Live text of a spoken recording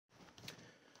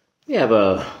We have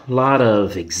a lot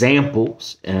of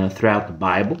examples throughout the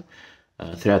Bible,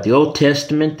 throughout the Old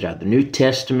Testament, throughout the New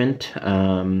Testament,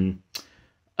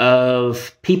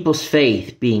 of people's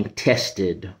faith being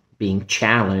tested, being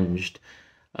challenged,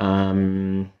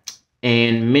 and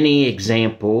many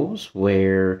examples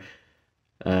where,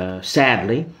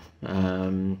 sadly,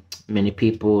 many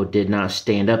people did not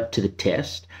stand up to the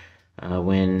test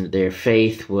when their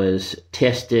faith was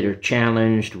tested or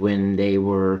challenged, when they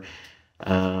were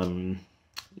in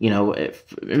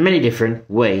many different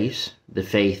ways, the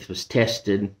faith was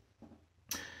tested.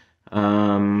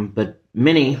 But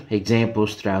many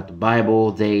examples throughout the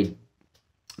Bible, they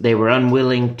were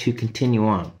unwilling to continue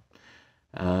on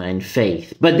in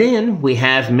faith. But then we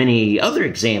have many other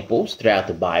examples throughout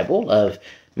the Bible of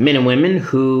men and women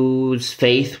whose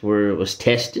faith was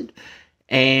tested,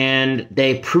 and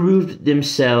they proved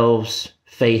themselves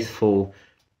faithful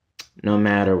no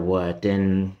matter what.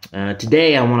 And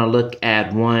today I want to look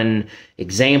at one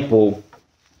example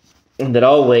that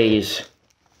always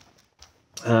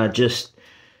just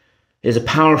is a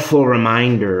powerful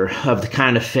reminder of the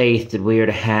kind of faith that we are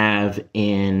to have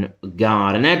in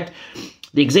God. And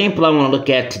the example I want to look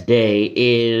at today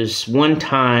is one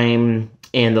time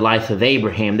in the life of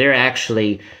Abraham. There are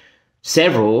actually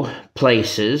several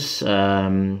places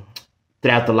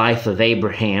throughout the life of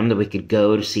Abraham that we could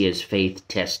go to see his faith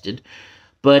tested.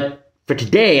 But for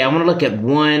today, I want to look at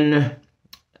one,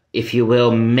 if you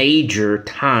will, major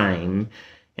time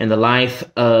in the life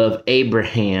of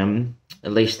Abraham,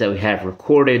 at least that we have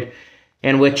recorded,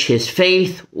 in which his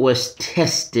faith was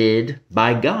tested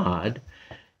by God,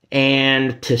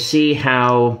 and to see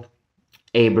how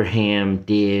Abraham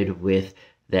did with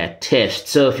that test.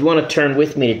 So if you want to turn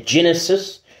with me to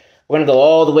Genesis, we're going to go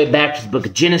all the way back to the book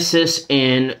of Genesis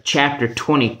in chapter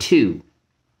 22.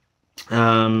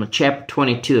 Chapter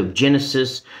 22 of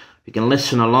Genesis. You can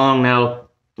listen along now,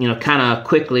 kind of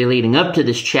quickly leading up to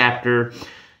this chapter.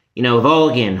 Of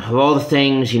all the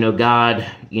things, God,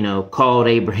 called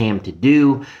Abraham to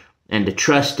do and to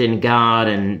trust in God,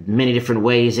 and many different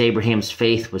ways Abraham's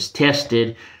faith was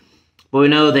tested. But we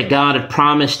know that God had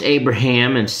promised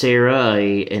Abraham and Sarah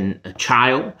a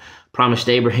child, promised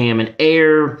Abraham an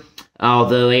heir.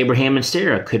 Although Abraham and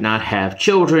Sarah could not have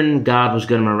children, God was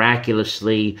going to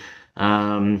miraculously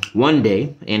one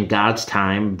day in God's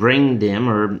time bring them,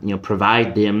 or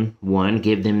provide them one,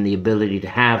 give them the ability to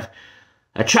have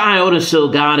a child. And so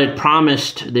God had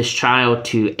promised this child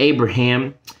to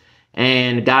Abraham,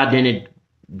 and God didn't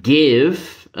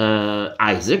give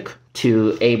Isaac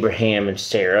to Abraham and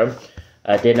Sarah,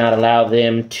 did not allow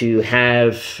them to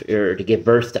have or to give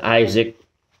birth to Isaac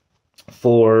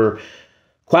for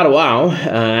quite a while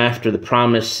after the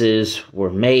promises were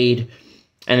made.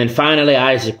 And then finally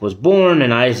Isaac was born,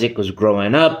 and Isaac was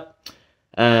growing up,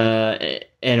 and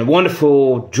a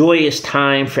wonderful, joyous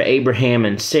time for Abraham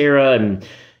and Sarah, and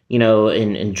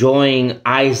in enjoying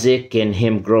Isaac and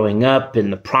him growing up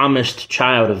and the promised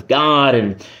child of God,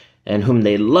 and whom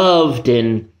they loved.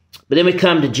 But then we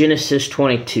come to Genesis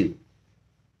 22.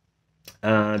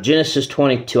 Genesis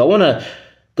 22. I want to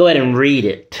go ahead and read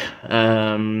it,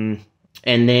 and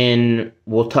then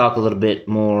we'll talk a little bit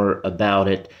more about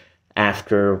it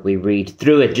after we read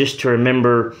through it, just to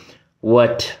remember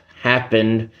what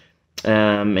happened,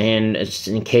 and it's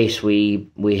in case we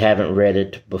haven't read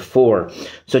it before.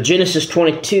 So Genesis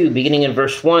 22, beginning in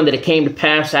verse 1, that it came to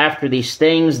pass after these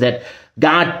things that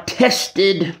God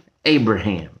tested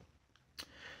Abraham.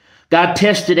 God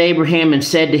tested Abraham and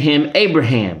said to him,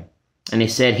 Abraham. And he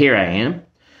said, Here I am.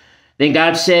 Then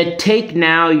God said, Take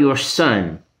now your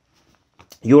son,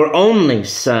 your only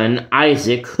son,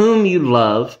 Isaac, whom you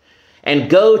love, and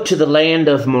go to the land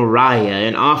of Moriah,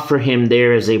 and offer him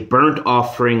there as a burnt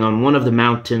offering on one of the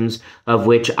mountains of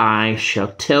which I shall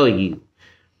tell you.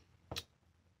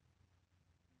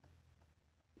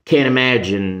 Can't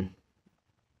imagine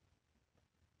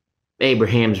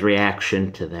Abraham's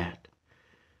reaction to that.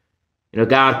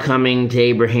 God coming to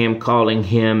Abraham, calling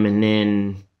him, and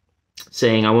then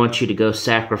saying, I want you to go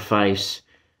sacrifice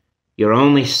your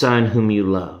only son whom you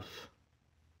love.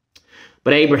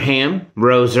 But Abraham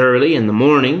rose early in the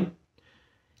morning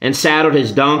and saddled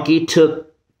his donkey,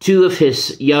 took two of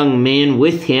his young men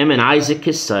with him and Isaac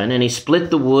his son, and he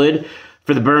split the wood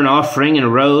for the burnt offering, and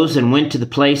arose and went to the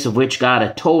place of which God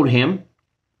had told him.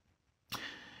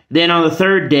 Then on the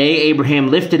third day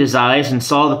Abraham lifted his eyes and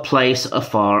saw the place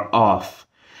afar off.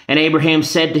 And Abraham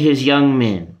said to his young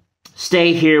men,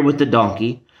 Stay here with the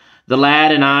donkey. The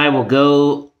lad and I will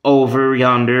go over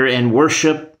yonder and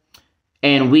worship,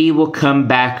 and we will come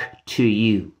back to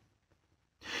you.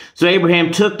 So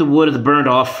Abraham took the wood of the burnt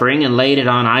offering and laid it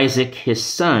on Isaac his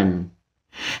son.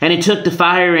 And he took the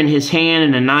fire in his hand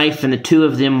and a knife, and the two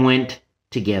of them went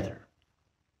together.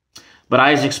 But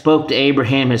Isaac spoke to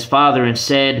Abraham his father and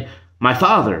said, "My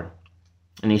father."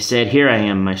 And he said, "Here I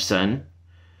am, my son."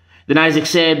 Then Isaac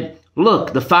said,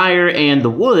 "Look, the fire and the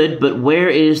wood, but where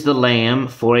is the lamb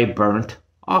for a burnt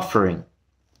offering?"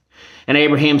 And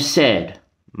Abraham said,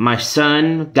 "My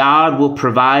son, God will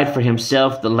provide for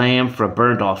himself the lamb for a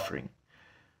burnt offering."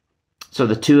 So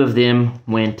the two of them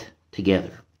went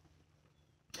together.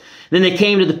 Then they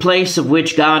came to the place of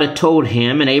which God had told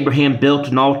him, and Abraham built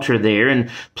an altar there and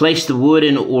placed the wood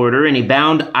in order, and he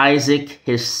bound Isaac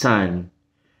his son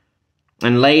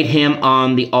and laid him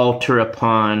on the altar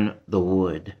upon the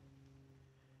wood.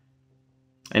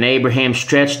 And Abraham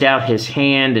stretched out his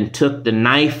hand and took the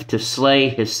knife to slay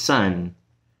his son.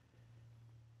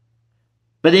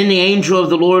 But then the angel of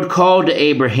the Lord called to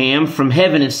Abraham from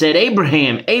heaven and said,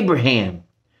 "Abraham, Abraham."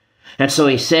 And so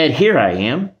he said, "Here I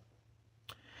am."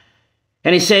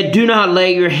 And he said, "Do not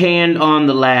lay your hand on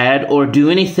the lad or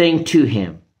do anything to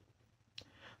him.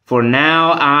 For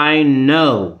now I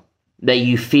know that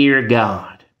you fear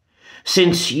God,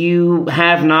 since you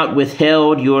have not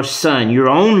withheld your son, your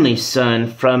only son,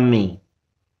 from me."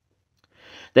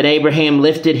 Then Abraham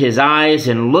lifted his eyes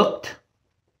and looked,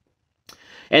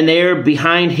 and there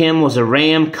behind him was a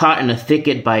ram caught in a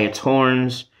thicket by its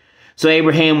horns. So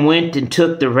Abraham went and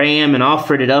took the ram and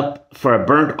offered it up for a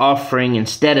burnt offering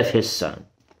instead of his son.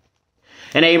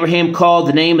 And Abraham called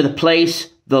the name of the place,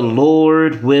 "The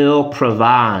Lord will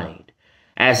provide,"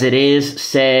 as it is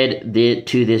said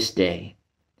to this day.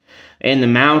 "In the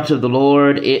mount of the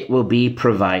Lord it will be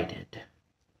provided."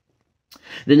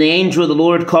 Then the angel of the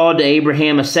Lord called to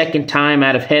Abraham a second time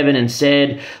out of heaven and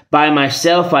said, "By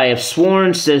myself I have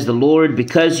sworn, says the Lord,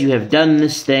 because you have done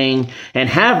this thing and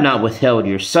have not withheld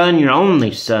your son, your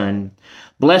only son.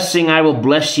 Blessing I will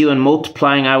bless you, and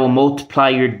multiplying I will multiply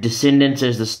your descendants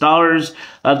as the stars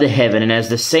of the heaven and as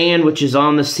the sand which is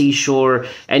on the seashore,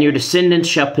 and your descendants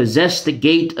shall possess the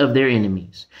gate of their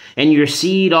enemies. And your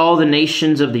seed all the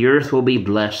nations of the earth will be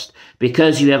blessed,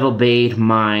 because you have obeyed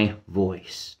my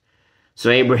voice." So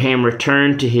Abraham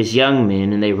returned to his young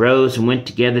men, and they rose and went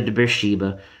together to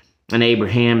Beersheba, and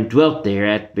Abraham dwelt there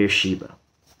at Beersheba.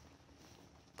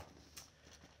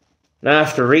 Now,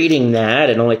 after reading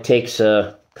that, it only takes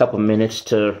a couple minutes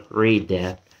to read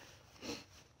that,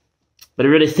 but I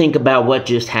really think about what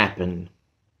just happened.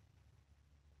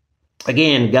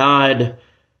 Again, God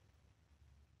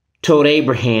told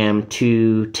Abraham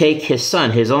to take his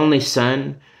son, his only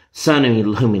son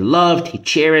whom he loved, he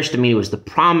cherished. I mean, he was the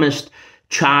promised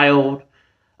child,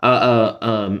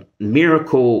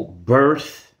 miracle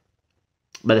birth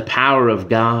by the power of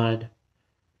God.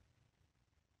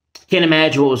 Can't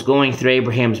imagine what was going through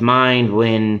Abraham's mind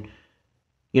when,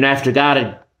 after God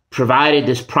had provided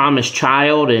this promised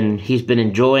child and he's been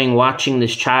enjoying watching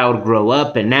this child grow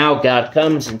up, and now God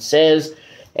comes and says,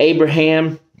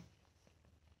 "Abraham,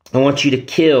 I want you to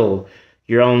kill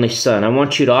your only son. I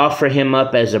want you to offer him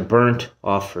up as a burnt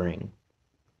offering."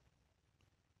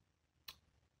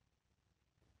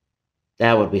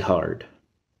 That would be hard.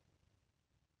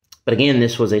 But again,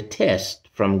 this was a test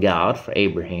from God for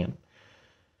Abraham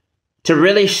to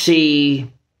really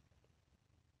see,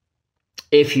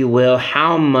 if you will,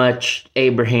 how much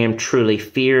Abraham truly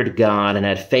feared God and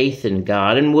had faith in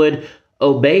God and would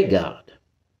obey God.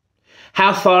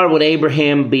 How far would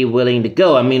Abraham be willing to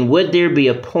go? I mean, would there be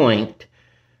a point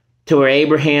to where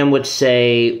Abraham would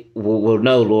say, well,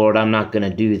 no, Lord, I'm not going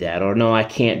to do that, or no, I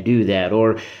can't do that,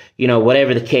 or,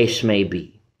 whatever the case may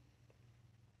be.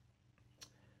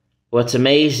 What's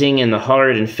amazing in the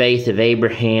heart and faith of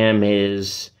Abraham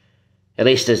is, at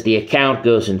least as the account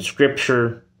goes in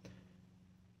Scripture,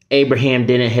 Abraham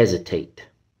didn't hesitate.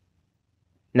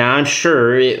 Now, I'm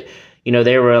sure,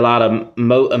 there were a lot of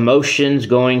emotions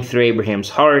going through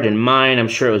Abraham's heart and mind. I'm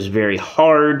sure it was very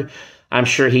hard. I'm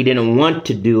sure he didn't want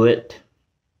to do it.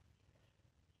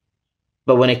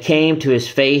 But when it came to his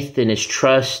faith and his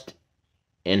trust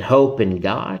and hope in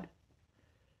God,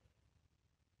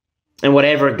 and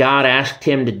whatever God asked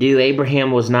him to do,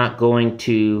 Abraham was not going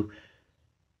to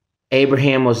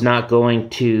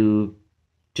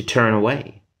turn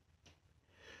away.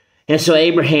 And so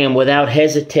Abraham, without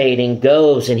hesitating,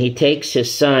 goes and he takes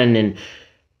his son and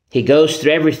he goes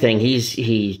through everything.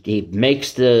 He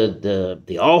makes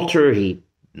the altar. He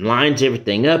lines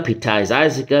everything up. He ties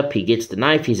Isaac up. He gets the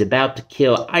knife. He's about to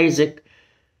kill Isaac.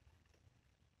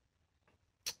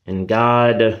 And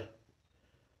God,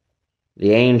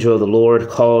 the angel of the Lord,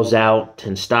 calls out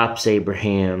and stops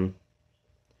Abraham.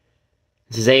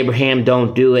 He says, "Abraham,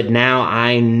 don't do it now.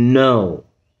 I know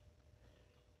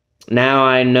Now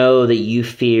I know that you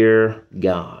fear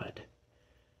God,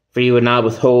 for you would not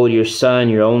withhold your son,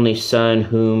 your only son,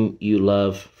 whom you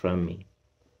love, from me.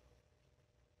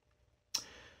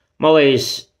 I'm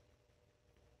always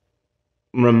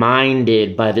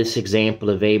reminded by this example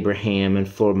of Abraham, and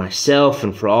for myself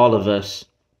and for all of us,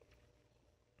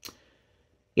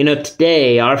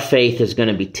 today our faith is going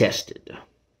to be tested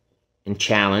and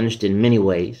challenged in many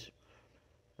ways.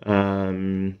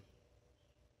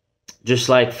 Just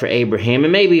like for Abraham.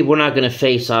 And maybe we're not going to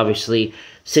face, obviously,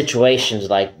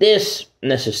 situations like this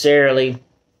necessarily.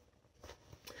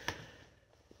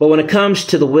 But when it comes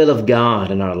to the will of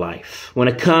God in our life, when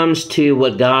it comes to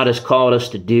what God has called us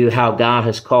to do, how God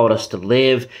has called us to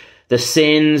live, the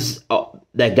sins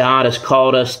that God has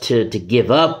called us to give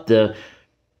up, the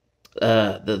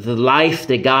life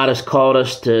that God has called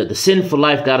us to, the sinful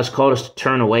life God has called us to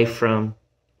turn away from,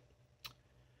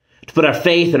 to put our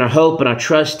faith and our hope and our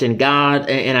trust in God.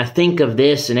 And I think of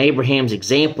this in Abraham's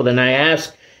example, and I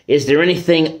ask, is there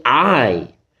anything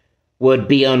I would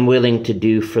be unwilling to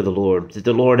do for the Lord, that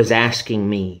the Lord is asking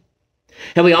me?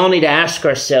 And we all need to ask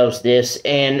ourselves this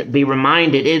and be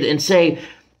reminded and say,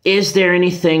 is there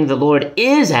anything the Lord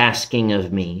is asking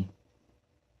of me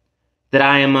that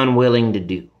I am unwilling to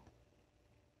do?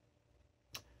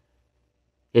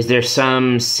 Is there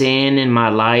some sin in my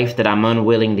life that I'm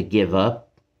unwilling to give up?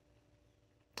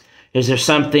 Is there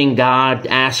something God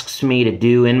asks me to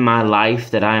do in my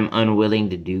life that I'm unwilling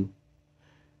to do?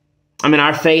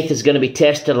 Our faith is going to be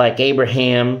tested like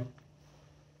Abraham.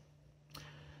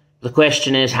 The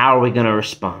question is, how are we going to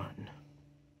respond?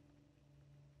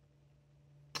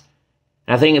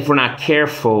 And I think if we're not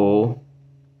careful,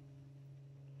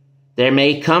 there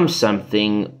may come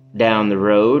something down the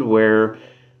road where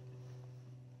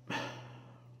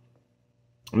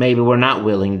maybe we're not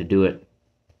willing to do it.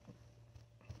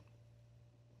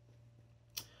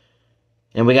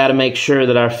 And we got to make sure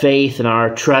that our faith and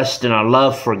our trust and our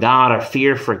love for God, our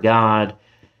fear for God,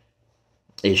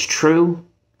 is true,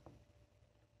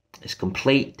 is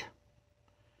complete,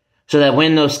 so that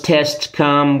when those tests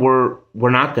come, we're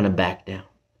not going to back down.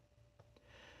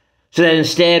 So that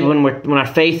instead, when our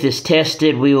faith is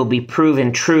tested, we will be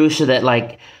proven true, so that,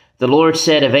 like the Lord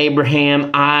said of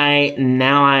Abraham, I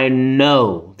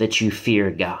know that you fear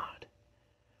God,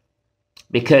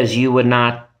 because you would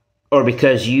not, or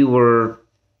because you were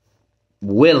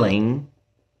willing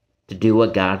to do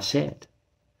what God said.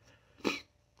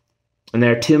 And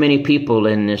there are too many people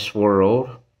in this world,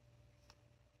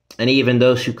 and even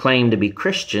those who claim to be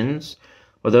Christians,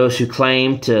 or those who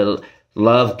claim to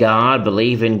love God,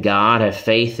 believe in God, have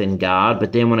faith in God,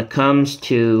 but then when it comes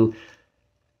to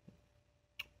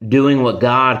doing what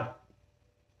God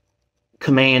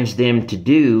commands them to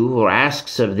do or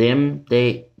asks of them,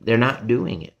 they're not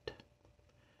doing it.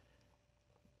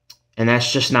 And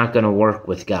that's just not going to work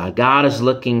with God. God is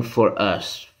looking for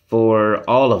us, for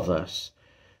all of us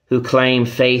who claim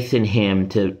faith in Him,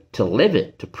 to live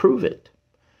it, to prove it,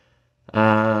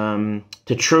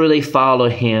 to truly follow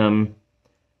Him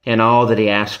in all that He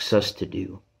asks us to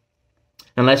do.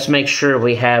 And let's make sure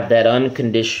we have that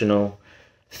unconditional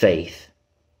faith.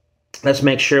 Let's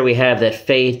make sure we have that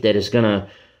faith that is going to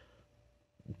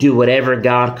do whatever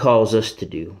God calls us to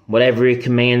do, whatever He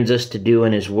commands us to do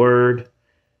in His Word,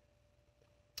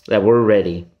 that we're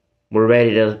ready. We're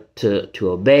ready to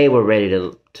obey. We're ready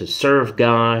to serve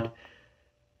God,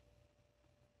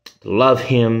 to love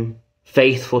Him,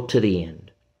 faithful to the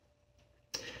end.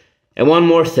 And one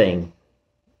more thing.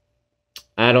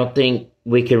 I don't think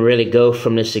we can really go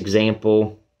from this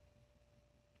example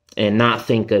and not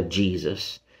think of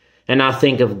Jesus and not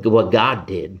think of what God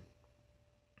did.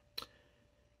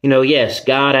 Yes,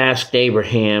 God asked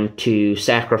Abraham to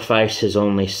sacrifice his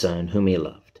only son, whom he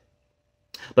loved.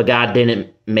 But God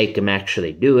didn't make him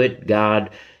actually do it. God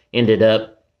ended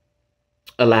up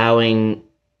allowing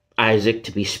Isaac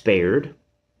to be spared.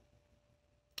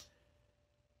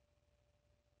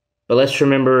 But let's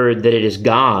remember that it is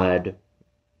God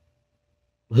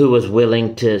who was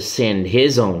willing to send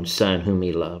His own Son, whom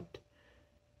He loved,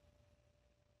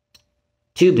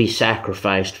 to be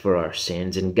sacrificed for our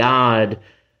sins. And God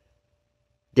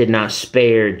did not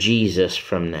spare Jesus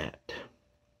from that.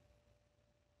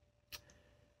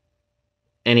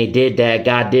 And He did that,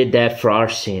 God did that for our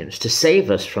sins, to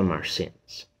save us from our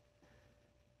sins.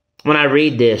 When I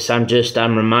read this,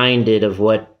 I'm reminded of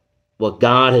what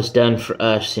God has done for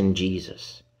us in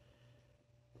Jesus.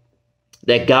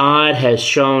 That God has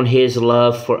shown His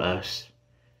love for us.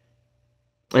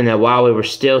 And that while we were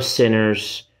still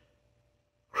sinners,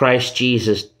 Christ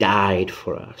Jesus died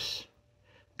for us.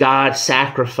 God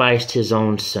sacrificed His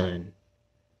own Son.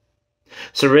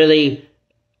 So really,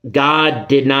 God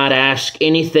did not ask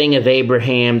anything of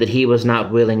Abraham that he was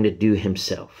not willing to do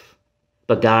himself.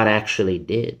 But God actually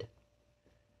did,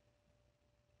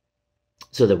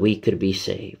 so that we could be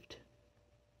saved.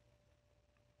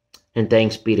 And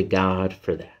thanks be to God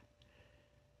for that.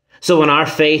 So when our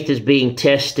faith is being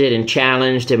tested and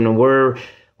challenged, and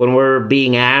when we're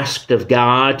being asked of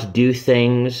God to do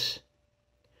things,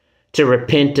 to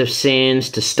repent of sins,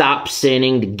 to stop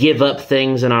sinning, to give up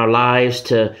things in our lives,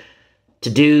 to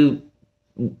live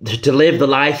the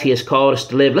life he has called us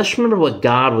to live, let's remember what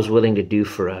God was willing to do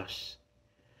for us.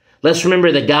 Let's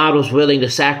remember that God was willing to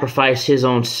sacrifice his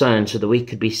own son so that we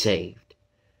could be saved.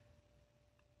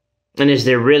 And is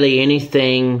there really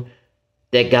anything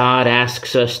that God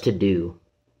asks us to do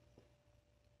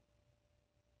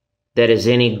that is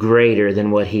any greater than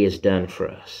what he has done for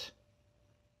us?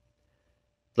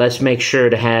 Let's make sure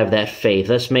to have that faith.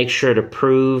 Let's make sure to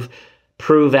prove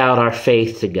out our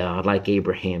faith to God like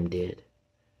Abraham did.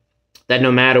 That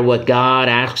no matter what God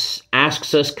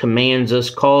asks us, commands us,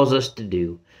 calls us to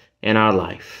do in our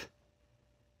life,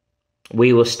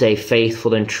 we will stay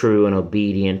faithful and true and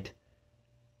obedient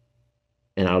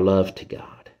in our love to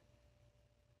God.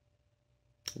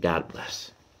 God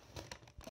bless.